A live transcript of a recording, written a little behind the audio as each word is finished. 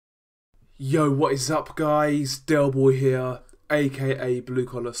Yo, what is up guys? Delboy here, aka Blue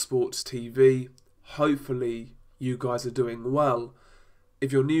Collar Sports TV. Hopefully you guys are doing well.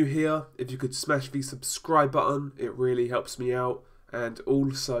 If you're new here, if you could smash the subscribe button, it really helps me out. And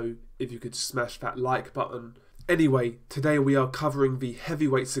also, if you could smash that like button. Anyway, today we are covering the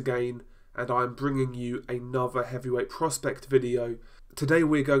heavyweights again, and I'm bringing you another heavyweight prospect video. Today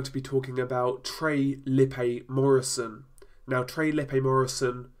we're going to be talking about Trey Lippe Morrison. Now, Trey Lippe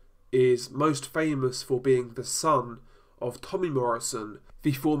Morrison is most famous for being the son of Tommy Morrison,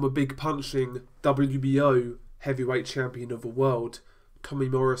 the former big punching WBO heavyweight champion of the world. Tommy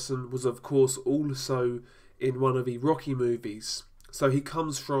Morrison was of course also in one of the Rocky movies, so he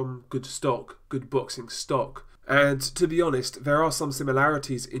comes from good stock, good boxing stock. And to be honest, there are some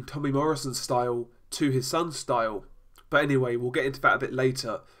similarities in Tommy Morrison's style to his son's style. But anyway, we'll get into that a bit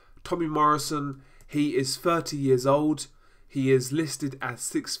later. Tommy Morrison, he is 30 years old. He is listed as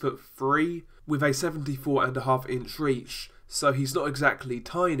 6'3" with a 74.5-inch reach, so he's not exactly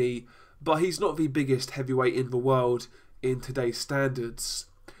tiny, but he's not the biggest heavyweight in the world in today's standards.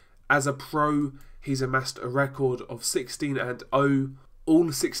 As a pro, he's amassed a record of 16-0.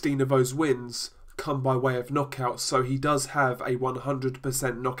 All 16 of those wins come by way of knockout, so he does have a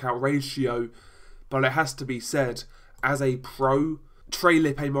 100% knockout ratio. But it has to be said, as a pro, Trey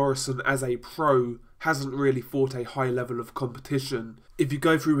Lippe Morrison as a pro hasn't really fought a high level of competition. If you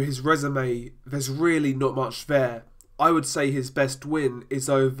go through his resume, there's really not much there. I would say his best win is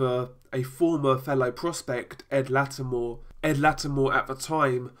over a former fellow prospect, Ed Lattimore. Ed Lattimore at the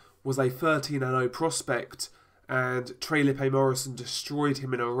time was a 13-0 prospect, and Trey Lippe Morrison destroyed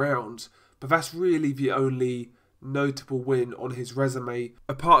him in a round. But that's really the only notable win on his resume.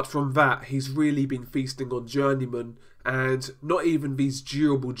 Apart from that, he's really been feasting on journeymen, and not even these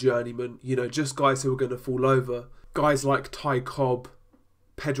durable journeymen, you know, just guys who are going to fall over. Guys like Ty Cobb,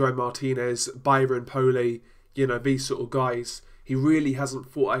 Pedro Martinez, Byron Pole, you know, these sort of guys. He really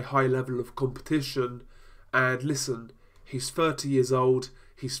hasn't fought a high level of competition. And listen, he's 30 years old,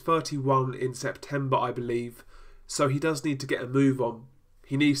 he's 31 in September, I believe, so he does need to get a move on.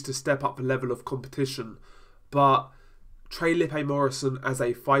 He needs to step up the level of competition. But Trey Lippe Morrison as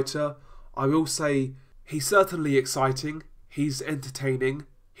a fighter, I will say he's certainly exciting, he's entertaining,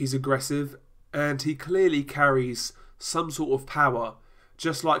 he's aggressive, and he clearly carries some sort of power.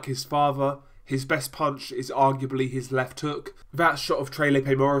 Just like his father, his best punch is arguably his left hook. That shot of Trey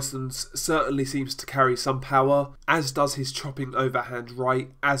Lippe Morrison's certainly seems to carry some power, as does his chopping overhand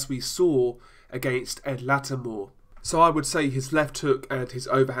right, as we saw against Ed Lattimore. So I would say his left hook and his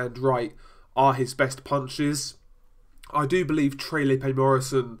overhand right are his best punches. I do believe Trey Lippe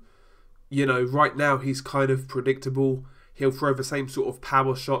Morrison, you know, right now he's kind of predictable. He'll throw the same sort of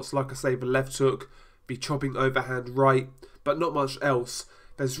power shots, like I say, the left hook, the chopping overhand right, but not much else.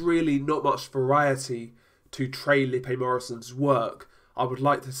 There's really not much variety to Trey Lippe Morrison's work. I would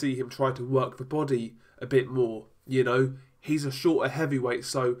like to see him try to work the body a bit more, you know. He's a shorter heavyweight,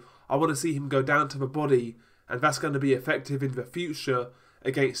 so I want to see him go down to the body, and that's going to be effective in the future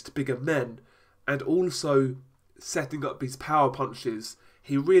against bigger men. And also setting up these power punches.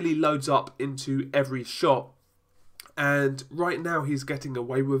 He really loads up into every shot, and right now he's getting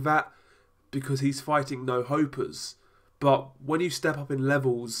away with that because he's fighting no-hopers. But when you step up in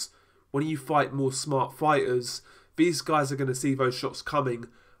levels, when you fight more smart fighters, these guys are going to see those shots coming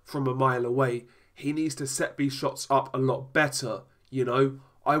from a mile away. He needs to set these shots up a lot better, you know.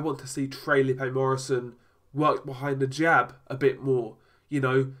 I want to see Trey Lippe Morrison work behind the jab a bit more. You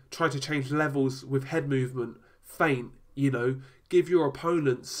know, try to change levels with head movement, feint, you know, give your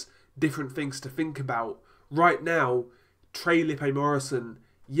opponents different things to think about. Right now, Trey Lippe Morrison,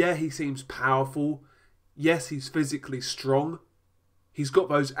 yeah, he seems powerful. Yes, he's physically strong. He's got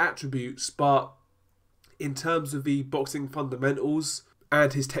those attributes, but in terms of the boxing fundamentals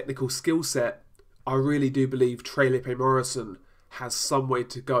and his technical skill set, I really do believe Trey Lippe Morrison has some way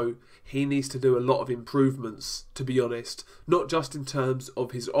to go. He needs to do a lot of improvements, to be honest. Not just in terms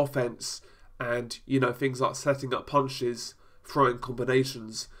of his offense and, you know, things like setting up punches, throwing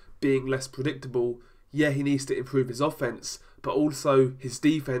combinations, being less predictable. Yeah, he needs to improve his offense, but also his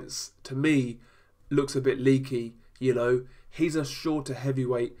defense, to me, looks a bit leaky, you know. He's a shorter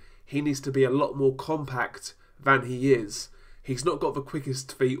heavyweight. He needs to be a lot more compact than he is. He's not got the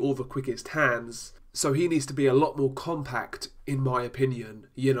quickest feet or the quickest hands, so he needs to be a lot more compact, in my opinion,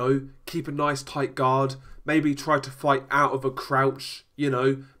 you know. Keep a nice tight guard, maybe try to fight out of a crouch, you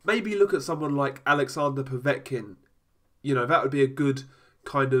know. Maybe look at someone like Alexander Povetkin. You know, that would be a good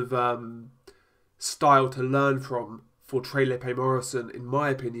kind of style to learn from for Trey Lippe Morrison, in my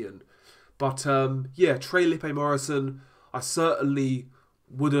opinion. But yeah, Trey Lippe Morrison, I certainly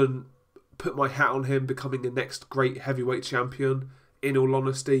wouldn't put my hat on him becoming the next great heavyweight champion, in all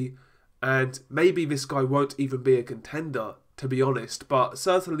honesty. And maybe this guy won't even be a contender, to be honest. But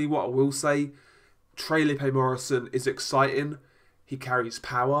certainly what I will say, Trey Lippe Morrison is exciting. He carries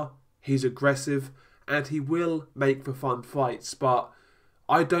power, he's aggressive, and he will make for fun fights. But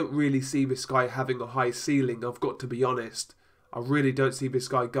I don't really see this guy having a high ceiling, I've got to be honest. I really don't see this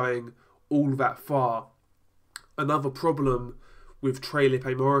guy going all that far. Another problem with Trey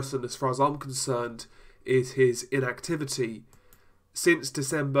Lippe Morrison, as far as I'm concerned, is his inactivity. Since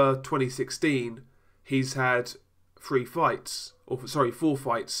December 2016, he's had 4 fights.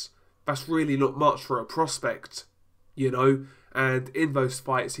 That's really not much for a prospect, you know, and in those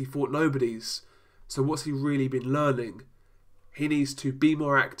fights he fought nobodies. So what's he really been learning? He needs to be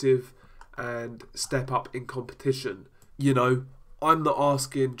more active and step up in competition. You know, I'm not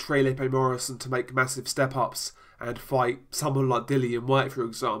asking Trey Lippe Morrison to make massive step-ups and fight someone like Dillian White, for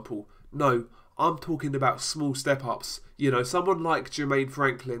example. No, I'm talking about small step-ups. You know, someone like Jermaine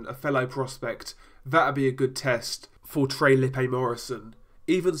Franklin, a fellow prospect, that'd be a good test for Trey Lippe Morrison.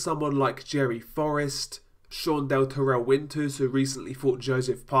 Even someone like Jerry Forrest, Sean Del Terrell Winters, who recently fought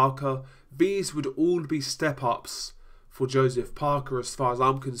Joseph Parker, these would all be step-ups for Joseph Parker as far as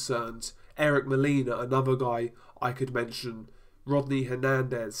I'm concerned. Eric Molina, another guy I could mention. Rodney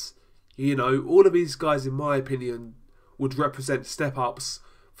Hernandez. You know, all of these guys, in my opinion, would represent step-ups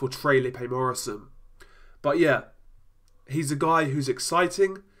for Trey Lippe Morrison. But yeah, he's a guy who's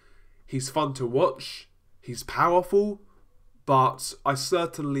exciting, he's fun to watch, he's powerful, but I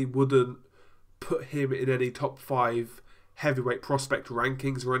certainly wouldn't put him in any top 5 heavyweight prospect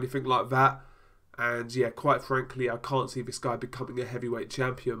rankings or anything like that. And yeah, quite frankly, I can't see this guy becoming a heavyweight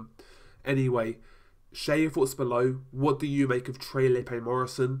champion. Anyway, share your thoughts below. What do you make of Trey Lippe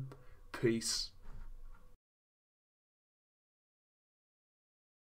Morrison? Peace.